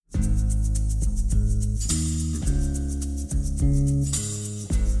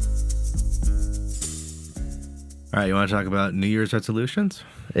All right, you want to talk about New Year's resolutions?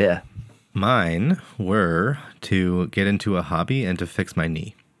 Yeah. Mine were to get into a hobby and to fix my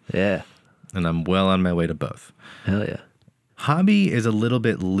knee. Yeah. And I'm well on my way to both. Hell yeah. Hobby is a little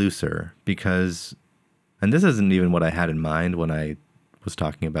bit looser because, and this isn't even what I had in mind when I was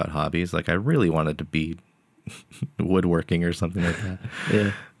talking about hobbies. Like, I really wanted to be woodworking or something like that.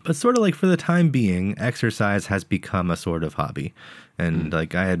 Yeah. But sort of like for the time being, exercise has become a sort of hobby. And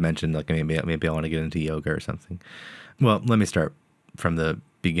like I had mentioned, like maybe I want to get into yoga or something. Well, let me start from the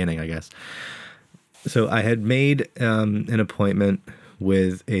beginning, I guess. So I had made an appointment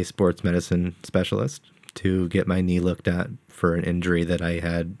with a sports medicine specialist to get my knee looked at for an injury that I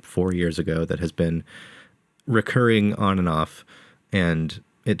had 4 years ago that has been recurring on and off. And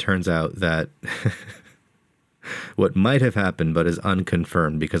it turns out that what might have happened, but is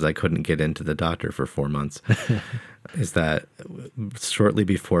unconfirmed because I couldn't get into the doctor for 4 months, is that shortly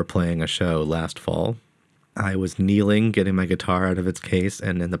before playing a show last fall, I was kneeling, getting my guitar out of its case,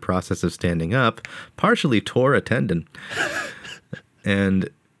 and in the process of standing up, partially tore a tendon. And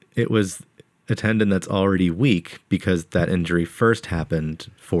it was a tendon that's already weak because that injury first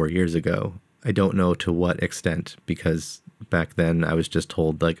happened 4 years ago. I don't know to what extent, because back then I was just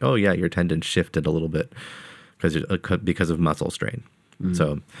told like, oh yeah, your tendon shifted a little bit because of muscle strain.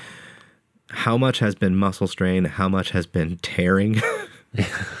 So how much has been muscle strain, how much has been tearing,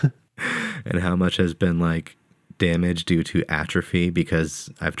 and how much has been like damage due to atrophy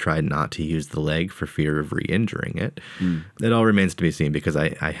because I've tried not to use the leg for fear of re-injuring it. It all remains to be seen because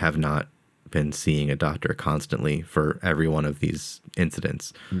I have not been seeing a doctor constantly for every one of these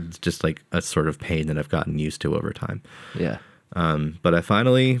incidents. It's just like a sort of pain that I've gotten used to over time. Yeah. But I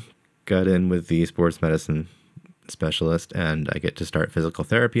finally got in with the sports medicine specialist, and I get to start physical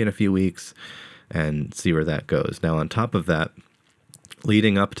therapy in a few weeks and see where that goes. Now, on top of that,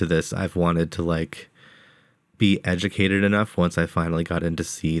 leading up to this, I've wanted to like be educated enough once I finally got in to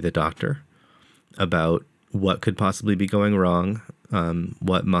see the doctor about what could possibly be going wrong,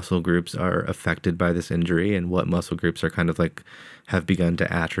 what muscle groups are affected by this injury, and what muscle groups are kind of like have begun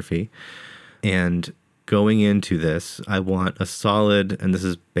to atrophy. And going into this, I want a solid, and this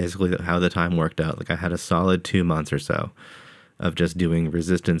is basically how the time worked out. Like I had a solid 2 months or so of just doing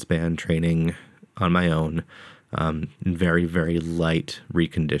resistance band training on my own, very, very light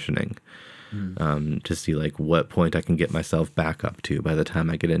reconditioning, to see like what point I can get myself back up to by the time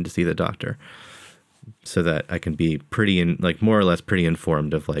I get in to see the doctor, so that I can be more or less pretty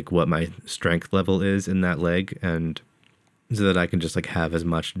informed of like what my strength level is in that leg, and so that I can just like have as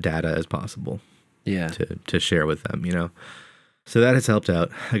much data as possible. Yeah. To share with them, you know? So that has helped out.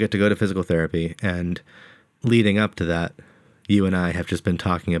 I get to go to physical therapy, and leading up to that, you and I have just been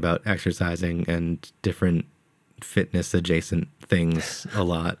talking about exercising and different fitness adjacent things a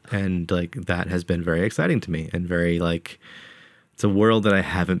lot. And like, that has been very exciting to me and very like, it's a world that I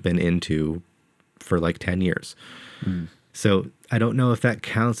haven't been into for like 10 years. So I don't know if that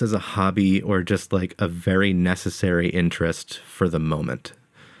counts as a hobby or just like a very necessary interest for the moment,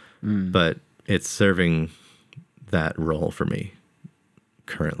 but it's serving that role for me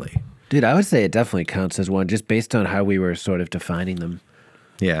currently. Dude, I would say it definitely counts as one, just based on how we were sort of defining them.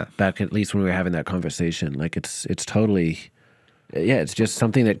 Yeah. Back at least when we were having that conversation. Like it's totally, it's just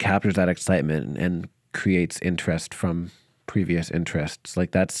something that captures that excitement and creates interest from previous interests.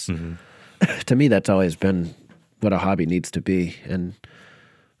 Like that's, to me, that's always been what a hobby needs to be. And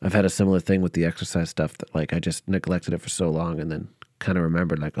I've had a similar thing with the exercise stuff that like I just neglected it for so long, and then kind of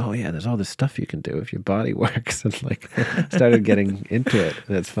remembered like, oh yeah, there's all this stuff you can do if your body works, and like started getting into it,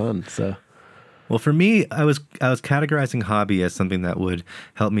 and it's fun. So, well, for me, I was categorizing hobby as something that would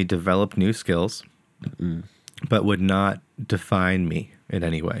help me develop new skills, but would not define me in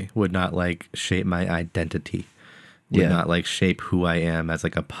any way, would not like shape my identity, would not like shape who I am as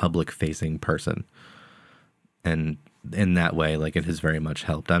like a public facing person. And in that way, like it has very much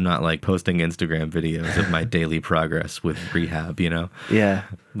helped. I'm not like posting Instagram videos of my daily progress with rehab, you know? Yeah.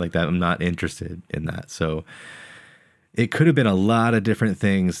 Like that. I'm not interested in that. So it could have been a lot of different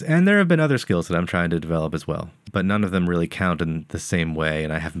things. And there have been other skills that I'm trying to develop as well, but none of them really count in the same way.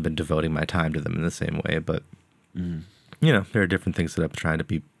 And I haven't been devoting my time to them in the same way. But, you know, there are different things that I'm trying to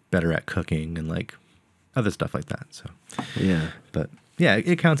be better at, cooking and like other stuff like that. So, but yeah,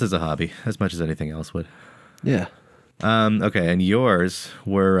 it counts as a hobby as much as anything else would. Yeah. Okay, and yours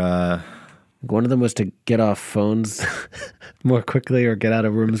were... One of them was to get off phones more quickly or get out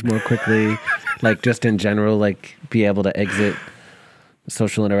of rooms more quickly. Like just in general, like be able to exit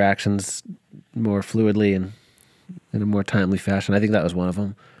social interactions more fluidly and in a more timely fashion. I think that was one of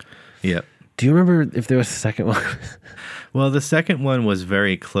them. Yep. Do you remember if there was a second one? Well, the second one was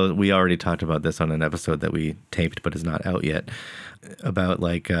very close. We already talked about this on an episode that we taped but is not out yet, about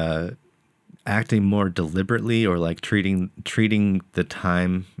like acting more deliberately, or like treating the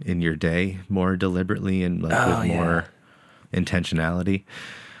time in your day more deliberately and like with more intentionality.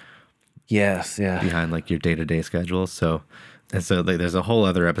 Yes, yeah. Behind like your day-to-day schedule. So there's a whole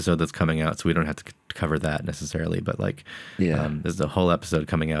other episode that's coming out, so we don't have to cover that necessarily, but like there's a whole episode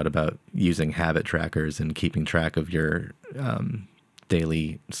coming out about using habit trackers and keeping track of your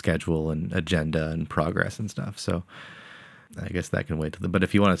daily schedule and agenda and progress and stuff. So I guess that can wait but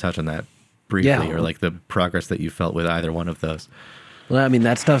if you want to touch on that briefly, or like the progress that you felt with either one of those. Well, I mean,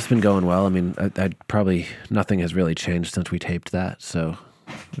 that stuff's been going well. I mean, I probably nothing has really changed since we taped that, so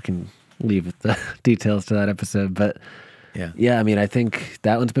we can leave the details to that episode. But yeah, I mean, I think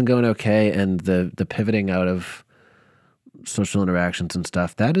that one's been going okay, and the pivoting out of social interactions and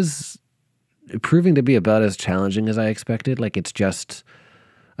stuff, that is proving to be about as challenging as I expected. Like, it's just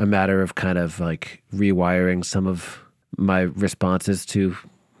a matter of kind of like rewiring some of my responses to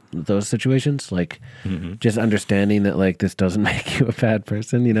those situations, like just understanding that like this doesn't make you a bad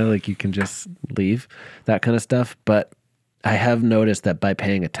person, you know, like you can just leave, that kind of stuff. But I have noticed that by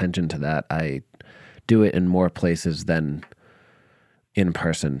paying attention to that, I do it in more places than in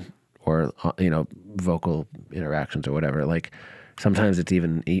person, or you know, vocal interactions or whatever. Like sometimes it's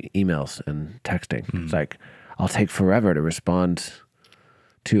even emails and texting. It's like I'll take forever to respond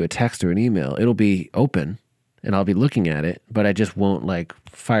to a text or an email. It'll be open and I'll be looking at it, but I just won't like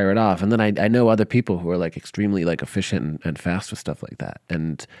fire it off. And then I know other people who are like extremely like efficient and fast with stuff like that.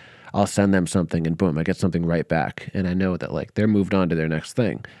 And I'll send them something and boom, I get something right back. And I know that like they're moved on to their next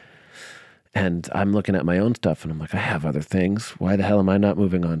thing. And I'm looking at my own stuff and I'm like, I have other things. Why the hell am I not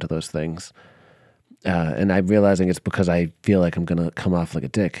moving on to those things? And I'm realizing it's because I feel like I'm going to come off like a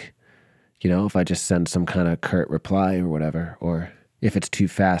dick. You know, if I just send some kind of curt reply or whatever, or if it's too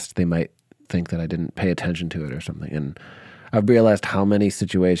fast, they might think that I didn't pay attention to it or something. And I've realized how many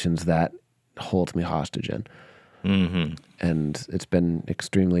situations that holds me hostage in. And it's been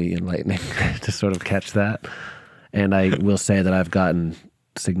extremely enlightening to sort of catch that. And I will say that I've gotten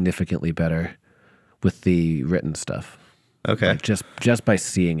significantly better with the written stuff. Okay. Like just by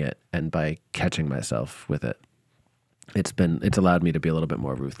seeing it and by catching myself with it. It's allowed me to be a little bit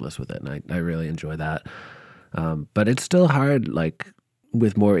more ruthless with it. And I really enjoy that. But it's still hard, like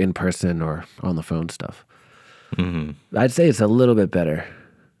with more in person or on the phone stuff. I'd say it's a little bit better,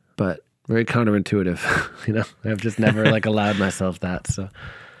 but very counterintuitive. You know, I've just never like allowed myself that. So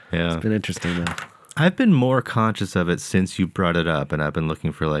it's been interesting though. I've been more conscious of it since you brought it up, and I've been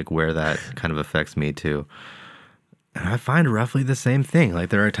looking for like where that kind of affects me too. And I find roughly the same thing. Like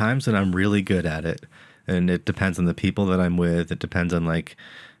there are times that I'm really good at it, and it depends on the people that I'm with. It depends on like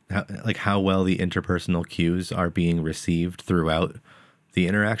how well the interpersonal cues are being received throughout the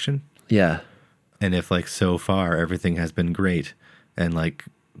interaction. Yeah. And if like so far everything has been great and like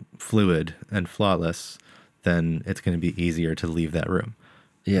fluid and flawless, then it's going to be easier to leave that room.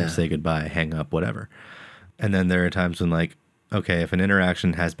 Yeah. Say goodbye, hang up, whatever. And then there are times when like, okay, if an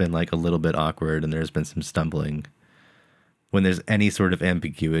interaction has been like a little bit awkward and there's been some stumbling, when there's any sort of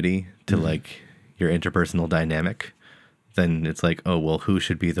ambiguity to like your interpersonal dynamic, then it's like, oh, well, who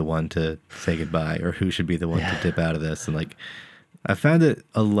should be the one to say goodbye, or who should be the one to dip out of this? And like, I found it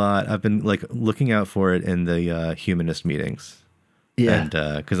a lot. I've been like looking out for it in the humanist meetings. Yeah. And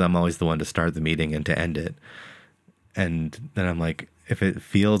because I'm always the one to start the meeting and to end it. And then I'm like, if it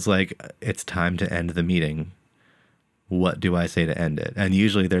feels like it's time to end the meeting, what do I say to end it? And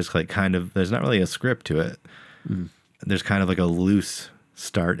usually there's like there's not really a script to it. There's kind of like a loose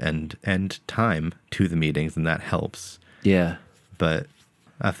start and end time to the meetings, and that helps. Yeah. But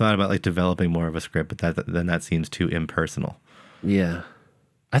I've thought about like developing more of a script, but then that seems too impersonal. Yeah.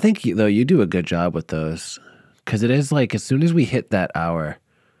 I think, though, you do a good job with those, because it is like as soon as we hit that hour,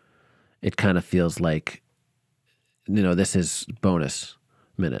 it kind of feels like, you know, this is bonus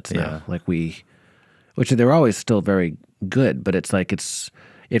minutes now. Like which they're always still very good, but it's like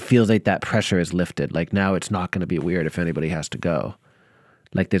it feels like that pressure is lifted. Like now it's not going to be weird if anybody has to go.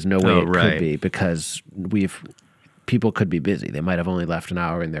 Like there's no way could be, because people could be busy. They might have only left an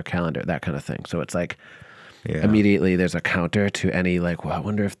hour in their calendar, that kind of thing. So it's like immediately there's a counter to any like, well, I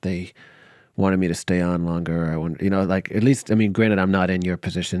wonder if they wanted me to stay on longer. I wonder, you know, like at least, I mean, granted, I'm not in your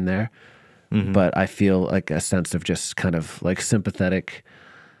position there, but I feel like a sense of just kind of like sympathetic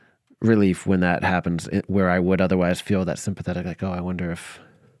relief when that happens, where I would otherwise feel that sympathetic, like, oh, I wonder if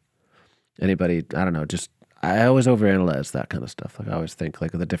anybody, I don't know, just, I always overanalyze that kind of stuff. Like I always think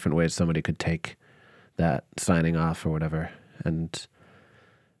like of the different ways somebody could take that signing off or whatever. And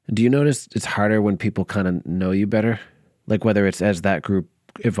Do you notice it's harder when people kind of know you better? Like whether it's as that group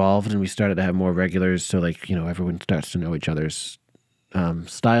evolved and we started to have more regulars, so like, everyone starts to know each other's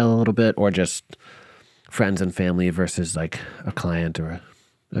style a little bit, or just friends and family versus like a client or a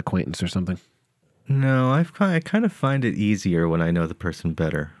acquaintance or something? No, I kind of find it easier when I know the person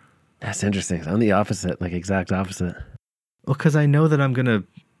better. That's interesting. I'm the opposite, like exact opposite. Well, because I know that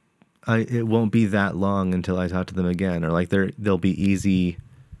it won't be that long until I talk to them again, or like they'll be easy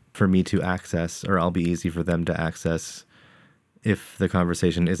for me to access, or I'll be easy for them to access if the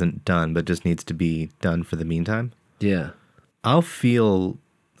conversation isn't done, but just needs to be done for the meantime. Yeah. I'll feel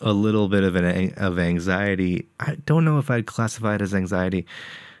a little bit of anxiety. I don't know if I'd classify it as anxiety,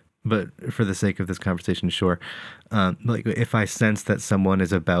 but for the sake of this conversation, sure. Like if I sense that someone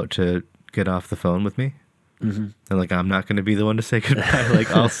is about to get off the phone with me, and like I'm not going to be the one to say goodbye, like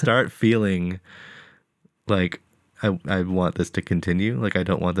I'll start feeling like I want this to continue. Like I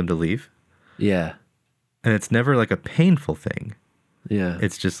don't want them to leave. Yeah. And it's never like a painful thing. Yeah.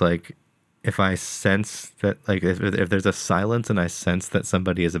 It's just like if I sense that, like if there's a silence and I sense that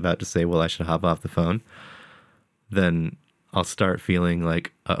somebody is about to say, well, I should hop off the phone, then I'll start feeling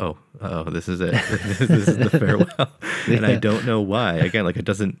like, uh-oh, this is it. This is the farewell. And I don't know why. Again, like it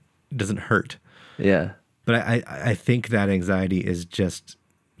doesn't hurt. Yeah. But I think that anxiety is just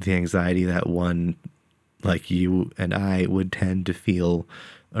the anxiety that one like you and I would tend to feel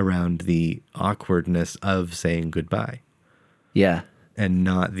around the awkwardness of saying goodbye. Yeah. And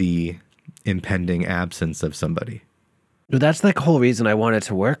not the impending absence of somebody. Well, that's the whole reason I wanted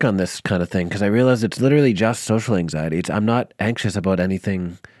to work on this kind of thing, because I realized it's literally just social anxiety. I'm not anxious about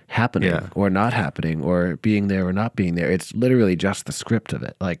anything happening or not happening or being there or not being there. It's literally just the script of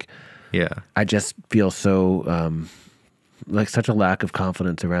it. Like, yeah, I just feel so like such a lack of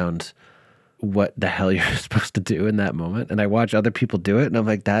confidence around what the hell you're supposed to do in that moment. And I watch other people do it and I'm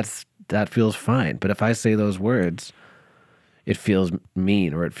like, that feels fine. But if I say those words, it feels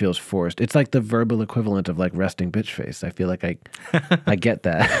mean or it feels forced. It's like the verbal equivalent of like resting bitch face. I feel like I get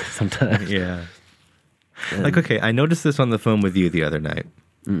that sometimes. Yeah. Like, okay, I noticed this on the phone with you the other night.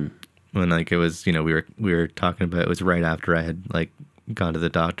 When like it was, we were talking about, it was right after I had like gone to the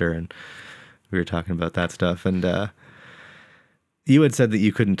doctor and we were talking about that stuff. And you had said that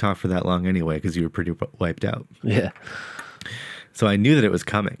you couldn't talk for that long anyway because you were pretty wiped out. Yeah. So I knew that it was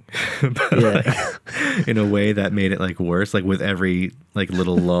coming, but like, in a way that made it like worse. Like with every like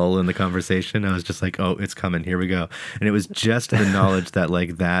little lull in the conversation, I was just like, "Oh, it's coming! Here we go!" And it was just the knowledge that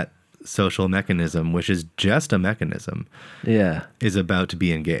like that social mechanism, which is just a mechanism, is about to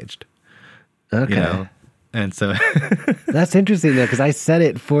be engaged. Okay. And so that's interesting though, because I said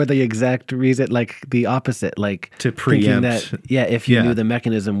it for the exact reason, like the opposite, like to preempt. That, if you knew the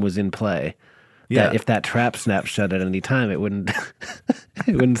mechanism was in play. That if that trap snapped shut at any time, it wouldn't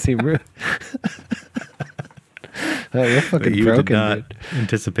seem rude. Oh, you're fucking you broken, did not dude.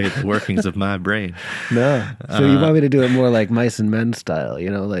 Anticipate the workings of my brain. No. So you want me to do it more like mice and men style,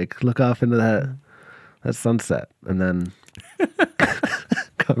 like look off into that sunset and then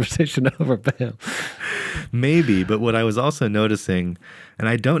conversation over, bam. Maybe, but what I was also noticing, and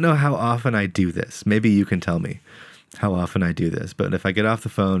I don't know how often I do this, maybe you can tell me how often I do this, but if I get off the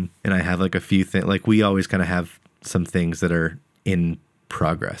phone and I have like a few things, like we always kind of have some things that are in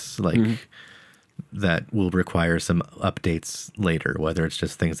progress, like that will require some updates later, whether it's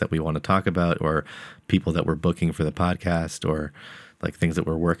just things that we want to talk about or people that we're booking for the podcast or like things that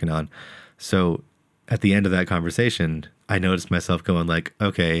we're working on. So at the end of that conversation, I noticed myself going like,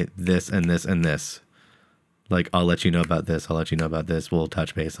 okay, this and this and this. Like, I'll let you know about this. I'll let you know about this. We'll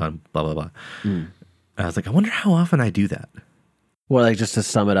touch base on blah, blah, blah. I was like, I wonder how often I do that. Well, like just to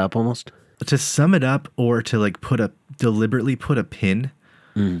sum it up almost? To sum it up or to like deliberately put a pin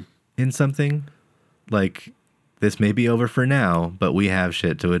in something. Like, this may be over for now, but we have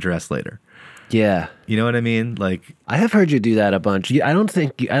shit to address later. Yeah. You know what I mean? Like, I have heard you do that a bunch. I don't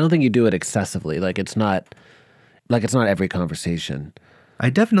think you do it excessively. Like it's not every conversation. I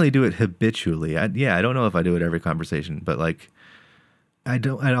definitely do it habitually. I don't know if I do it every conversation, but like I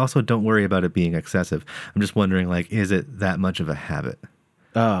also don't worry about it being excessive. I'm just wondering, like, is it that much of a habit?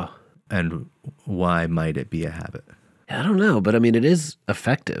 Oh. And why might it be a habit? I don't know, but I mean, it is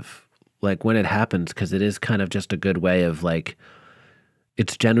effective, like, when it happens, because it is kind of just a good way of, like,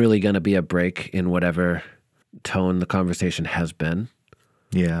 it's generally going to be a break in whatever tone the conversation has been.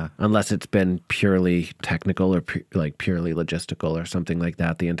 Yeah. Unless it's been purely technical or, purely logistical or something like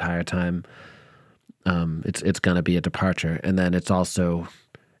that the entire time. It's going to be a departure. And then it's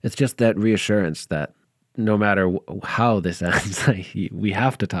just that reassurance that no matter how this ends, we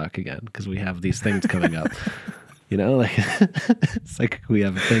have to talk again because we have these things coming up. You know, like it's like we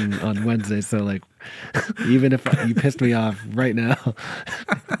have a thing on Wednesday, so like even if you pissed me off right now,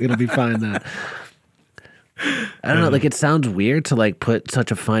 it'll be fine then. I don't know, like it sounds weird to like put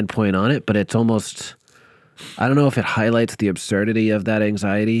such a fine point on it, but it's almost, I don't know if it highlights the absurdity of that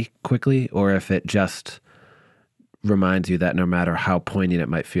anxiety quickly or if it just reminds you that no matter how poignant it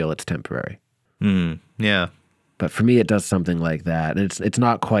might feel, it's temporary. Yeah. But for me, it does something like that. And it's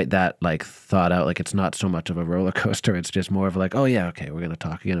not quite that like thought out. Like it's not so much of a roller coaster. It's just more of like, oh yeah, okay, we're going to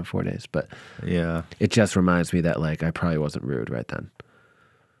talk again in 4 days. But yeah, it just reminds me that like I probably wasn't rude right then.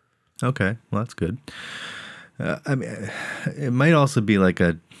 Okay, well that's good. I mean, it might also be like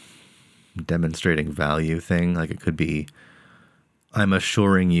a demonstrating value thing. Like it could be, I'm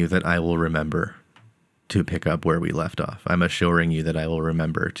assuring you that I will remember to pick up where we left off. I'm assuring you that I will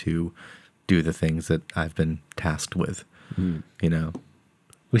remember to do the things that I've been tasked with, you know?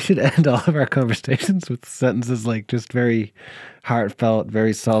 We should end all of our conversations with sentences like just very heartfelt,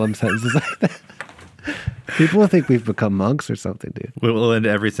 very solemn sentences like that. People will think we've become monks or something, dude. We'll end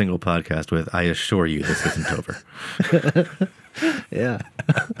every single podcast with, I assure you this isn't over. Yeah.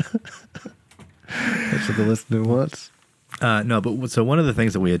 That's what the listener wants. No, but so one of the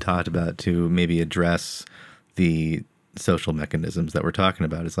things that we had talked about to maybe address the social mechanisms that we're talking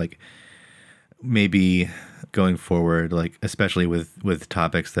about is like, maybe going forward, like especially with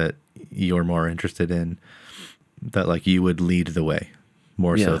topics that you're more interested in, that like you would lead the way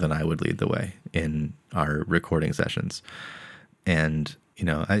more so than I would lead the way in our recording sessions. And, you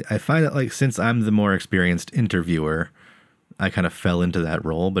know, I find that like, since I'm the more experienced interviewer, I kind of fell into that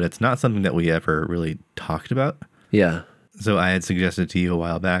role, but it's not something that we ever really talked about. Yeah. So I had suggested to you a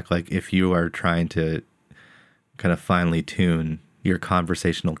while back, like if you are trying to kind of finely tune your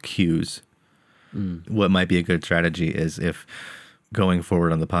conversational cues, what might be a good strategy is if going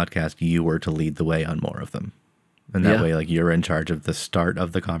forward on the podcast, you were to lead the way on more of them. And that way, like you're in charge of the start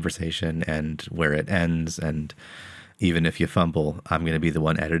of the conversation and where it ends. And even if you fumble, I'm going to be the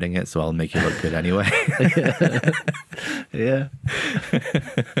one editing it. So I'll make you look good anyway. Yeah.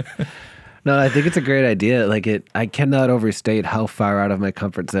 No, I think it's a great idea. Like I cannot overstate how far out of my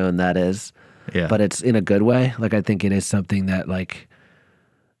comfort zone that is. Yeah. But it's in a good way. Like I think it is something that like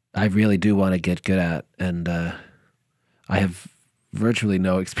I really do want to get good at, and I have virtually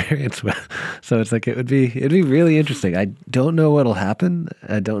no experience with. So it's like it'd be really interesting. I don't know what'll happen.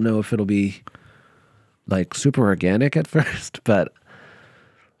 I don't know if it'll be like super organic at first, but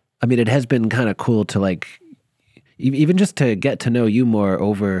I mean, it has been kind of cool to like even just to get to know you more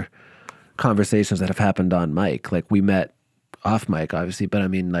over conversations that have happened on mic. Like we met off mic, obviously, but I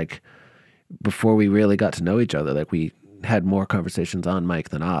mean, like before we really got to know each other, like we had more conversations on mic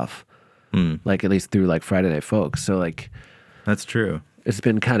than off, like at least through like Friday Night Folks. So like, that's true. It's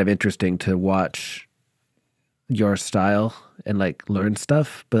been kind of interesting to watch your style and like learn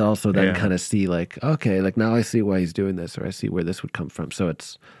stuff, but also then kind of see like, okay, like now I see why he's doing this, or I see where this would come from. So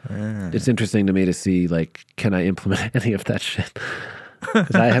it's interesting to me to see like, can I implement any of that shit?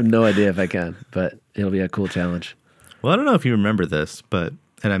 Because I have no idea if I can, but it'll be a cool challenge. Well, I don't know if you remember this, but,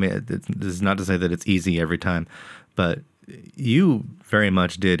 and I mean, this is not to say that it's easy every time, but you very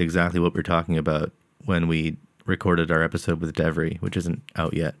much did exactly what we're talking about when we recorded our episode with Devry, which isn't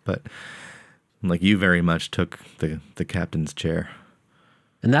out yet, but like you very much took the captain's chair.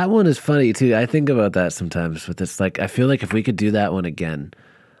 And that one is funny too. I think about that sometimes with this. Like, I feel like if we could do that one again,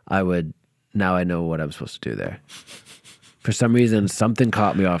 now I know what I'm supposed to do there. For some reason, something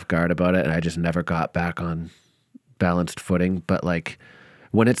caught me off guard about it, and I just never got back on balanced footing. But like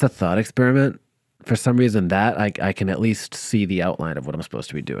when it's a thought experiment, for some reason that I can at least see the outline of what I'm supposed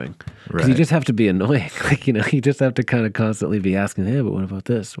to be doing. Because you just have to be annoying. Like, you know, you just have to kind of constantly be asking, hey, but what about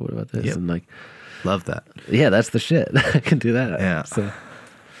this? What about this? Yep. And like, love that. Yeah, that's the shit. I can do that. Yeah. So,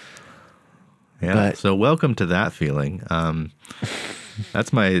 yeah. So welcome to that feeling.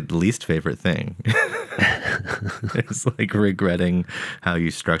 That's my least favorite thing. It's like regretting how you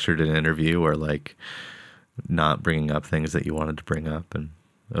structured an interview or like not bringing up things that you wanted to bring up and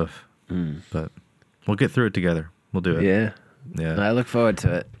but we'll get through it together. We'll do it. Yeah. Yeah. I look forward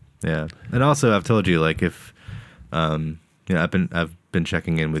to it. Yeah. And also I've told you like if you know, I've been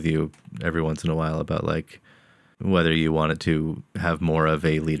checking in with you every once in a while about like whether you wanted to have more of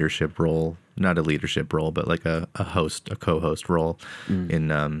a leadership role, not a leadership role, but like a co-host role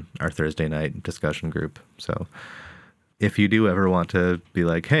in our Thursday night discussion group. So if you do ever want to be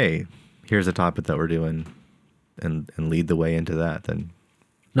like, hey, here's a topic that we're doing and lead the way into that, then.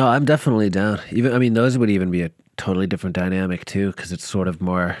 No, I'm definitely down. Even, I mean, those would even be a totally different dynamic too, because it's sort of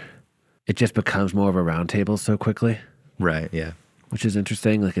more, it just becomes more of a roundtable so quickly. Right. Yeah. Which is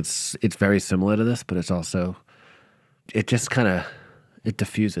interesting. Like it's very similar to this, but it's also it just kind of, it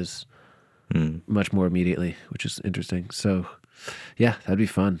diffuses much more immediately, which is interesting. So yeah, that'd be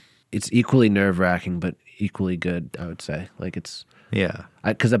fun. It's equally nerve-wracking, but equally good, I would say. Like it's, Yeah.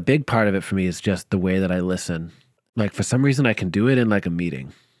 because a big part of it for me is just the way that I listen. Like for some reason I can do it in like a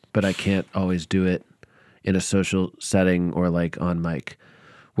meeting, but I can't always do it in a social setting or like on mic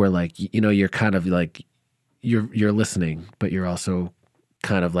where like, you're kind of like, you're listening, but you're also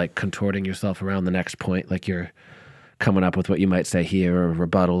kind of like contorting yourself around the next point. Like you're coming up with what you might say here or a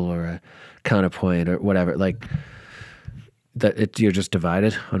rebuttal or a counterpoint or whatever. Like that you're just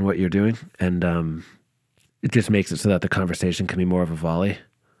divided on what you're doing. And it just makes it so that the conversation can be more of a volley.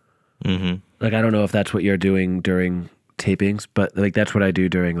 Mm-hmm. Like, I don't know if that's what you're doing during tapings, but like that's what I do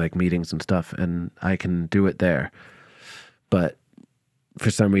during like meetings and stuff. And I can do it there. But for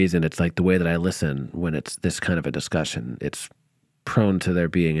some reason, it's like the way that I listen when it's this kind of a discussion, it's prone to there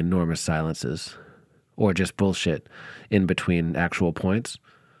being enormous silences or just bullshit in between actual points.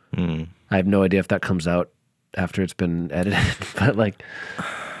 I have no idea if that comes out after it's been edited, but like...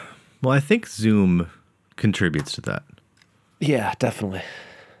 Well, I think Zoom contributes to that. Yeah, definitely.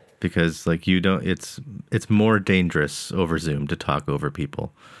 Because like it's more dangerous over Zoom to talk over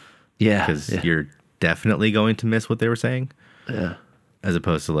people. Yeah. Because you're definitely going to miss what they were saying. Yeah. As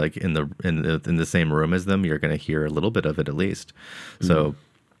opposed to like in the same room as them, you're going to hear a little bit of it at least. So,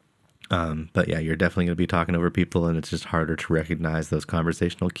 but yeah, you're definitely going to be talking over people, and it's just harder to recognize those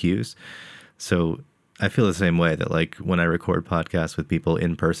conversational cues. So I feel the same way that like when I record podcasts with people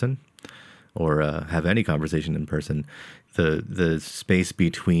in person or have any conversation in person, the space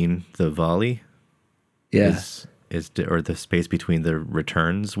between the volley is or the space between the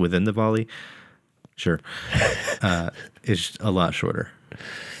returns within the volley. Sure. It's a lot shorter.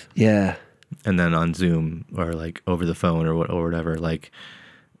 Yeah. And then on Zoom or like over the phone or whatever, like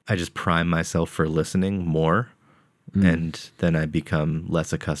I just prime myself for listening more and then I become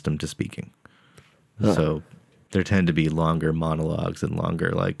less accustomed to speaking. So there tend to be longer monologues and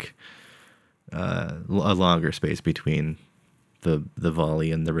longer like a longer space between the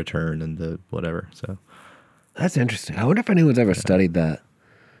volley and the return and the whatever. So that's interesting. I wonder if anyone's ever studied that,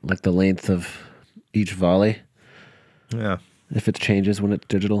 like the length of each volley. Yeah. If it changes when it's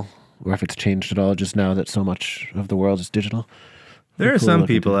digital, or if it's changed at all just now that so much of the world is digital. There are some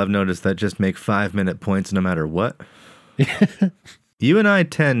people I've noticed that just make 5-minute points no matter what. You and I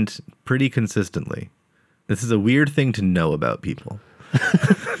tend pretty consistently. This is a weird thing to know about people.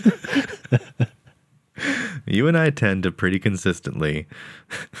 You and I tend to pretty consistently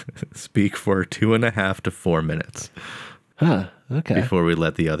speak for 2.5 to 4 minutes. Huh, okay. Before we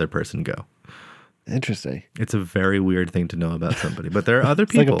let the other person go. Interesting. It's a very weird thing to know about somebody, but there are other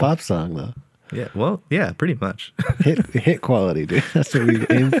people. It's like a pop song, though. Yeah, well, yeah, pretty much. hit quality, dude. That's what we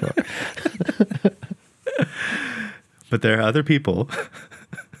aim for. But there are other people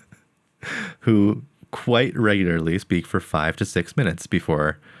who quite regularly speak for 5 to 6 minutes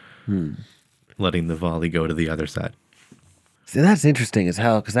before letting the volley go to the other side. See, that's interesting as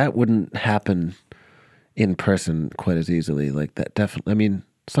hell, because that wouldn't happen in person quite as easily. Like that definitely, I mean,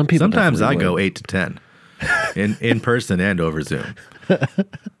 some people sometimes I would. go 8 to 10 in person and over Zoom.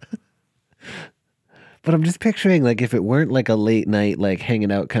 But I'm just picturing like if it weren't like a late night, like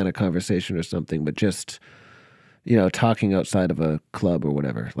hanging out kind of conversation or something, but just, talking outside of a club or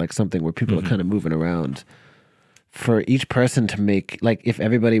whatever, like something where people are kind of moving around, for each person to make, like if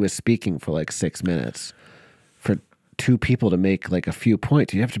everybody was speaking for like 6 minutes, for 2 people to make like a few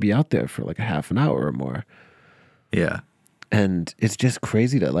points, you have to be out there for like a half an hour or more. Yeah. And it's just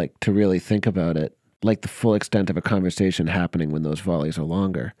crazy to really think about it, like the full extent of a conversation happening when those volleys are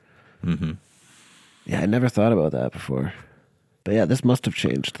longer. Mm-hmm. Yeah, I never thought about that before. But yeah, this must have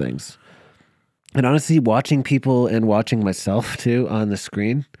changed things. And honestly, watching people and watching myself too on the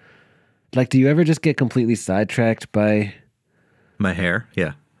screen, like, do you ever just get completely sidetracked by... My hair?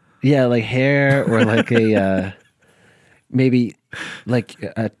 Yeah. Yeah, like hair or like a, maybe like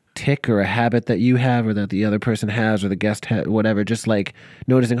a tick or a habit that you have or that the other person has or the guest has, whatever, just like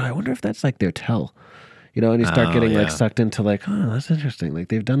noticing, I wonder if that's like their tell. And you start getting like sucked into like, oh, that's interesting. Like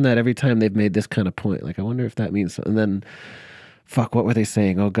they've done that every time they've made this kind of point. Like, I wonder if that means something. And then, fuck, what were they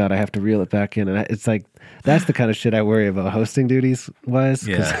saying? Oh God, I have to reel it back in. And it's like, that's the kind of shit I worry about hosting duties wise.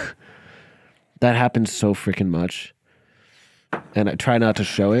 Yeah. That happens so freaking much. And I try not to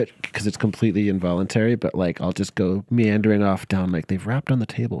show it because it's completely involuntary, but like I'll just go meandering off down like they've rapped on the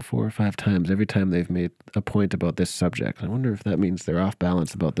table 4 or 5 times every time they've made a point about this subject. I wonder if that means they're off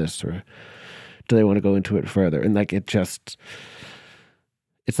balance about this, or do they want to go into it further? And like it's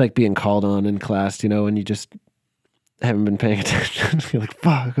like being called on in class, and you just haven't been paying attention. You're like,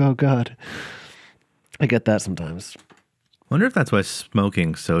 fuck, oh God. I get that sometimes. Wonder if that's why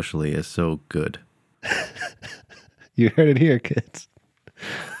smoking socially is so good. You heard it here, kids.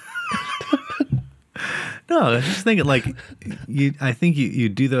 No, I was just thinking, like, I think you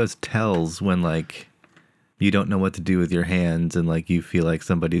do those tells when, like, you don't know what to do with your hands, and, like, you feel like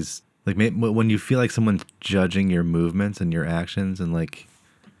somebody's, like, when you feel like someone's judging your movements and your actions and, like,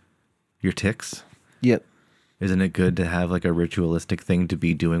 your tics. Yep. Isn't it good to have, like, a ritualistic thing to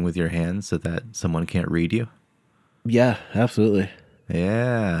be doing with your hands so that someone can't read you? Yeah, absolutely.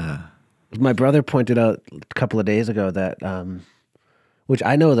 Yeah. My brother pointed out a couple of days ago that, which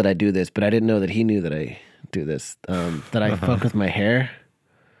I know that I do this, but I didn't know that he knew that I do this, that I fuck with my hair,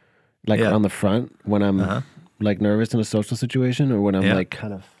 like on the front when I'm like nervous in a social situation or when I'm like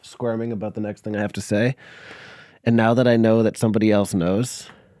kind of squirming about the next thing I have to say. And now that I know that somebody else knows,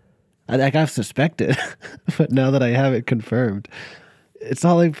 I've suspected, but now that I have it confirmed, it's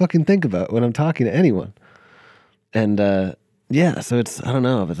all I fucking think about when I'm talking to anyone. And so it's, I don't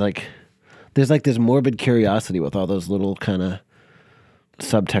know, it's like, there's like this morbid curiosity with all those little kind of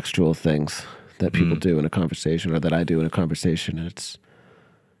subtextual things that people do in a conversation or that I do in a conversation. It's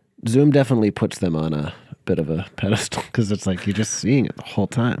Zoom definitely puts them on a bit of a pedestal because it's like you're just seeing it the whole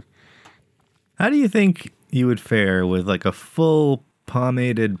time. How do you think you would fare with like a full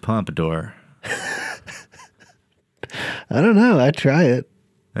pomaded pompadour? I don't know. I'd try it.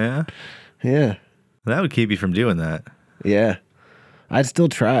 Yeah? Yeah. That would keep you from doing that. Yeah. I'd still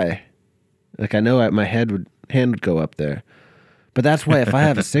try. Like I know my hand would go up there. But that's why if I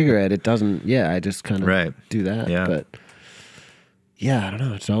have a cigarette, it doesn't, I just kind of do that. Yeah. But I don't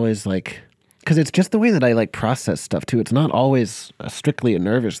know. It's always like, because it's just the way that I like process stuff too. It's not always strictly a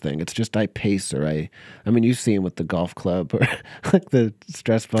nervous thing. It's just I pace or I mean, you see him with the golf club or like the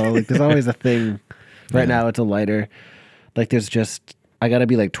stress ball. Like there's always a thing. Right now it's a lighter. Like there's just, I got to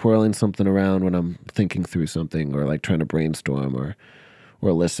be like twirling something around when I'm thinking through something or like trying to brainstorm or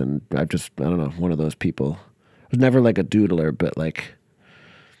listen. I don't know, one of those people. I was never like a doodler, but like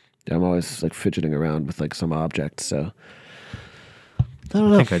I'm always like fidgeting around with like some object. So I don't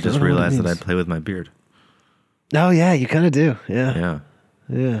know. I think I just realized that I play with my beard. Oh yeah, you kind of do. Yeah. Yeah.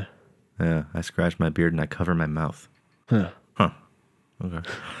 Yeah. Yeah. I scratch my beard and I cover my mouth. Huh. Okay.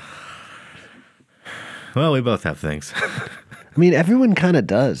 Well, we both have things. I mean, everyone kind of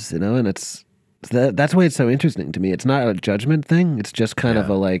does, and that's why it's so interesting to me. It's not a judgment thing. It's just kind of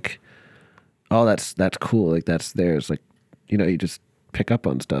a like, oh, that's cool. Like that's theirs. Like, you just pick up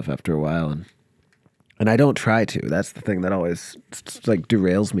on stuff after a while, and I don't try to. That's the thing that always like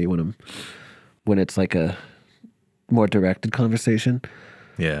derails me when it's like a more directed conversation.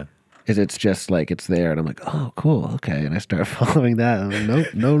 Yeah. It's just like it's there, and I'm like, oh, cool, okay, and I start following that. I'm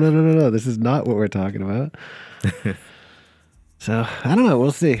like, nope, no, this is not what we're talking about. So I don't know.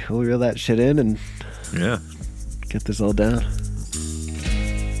 We'll see. We'll reel that shit in and get this all down.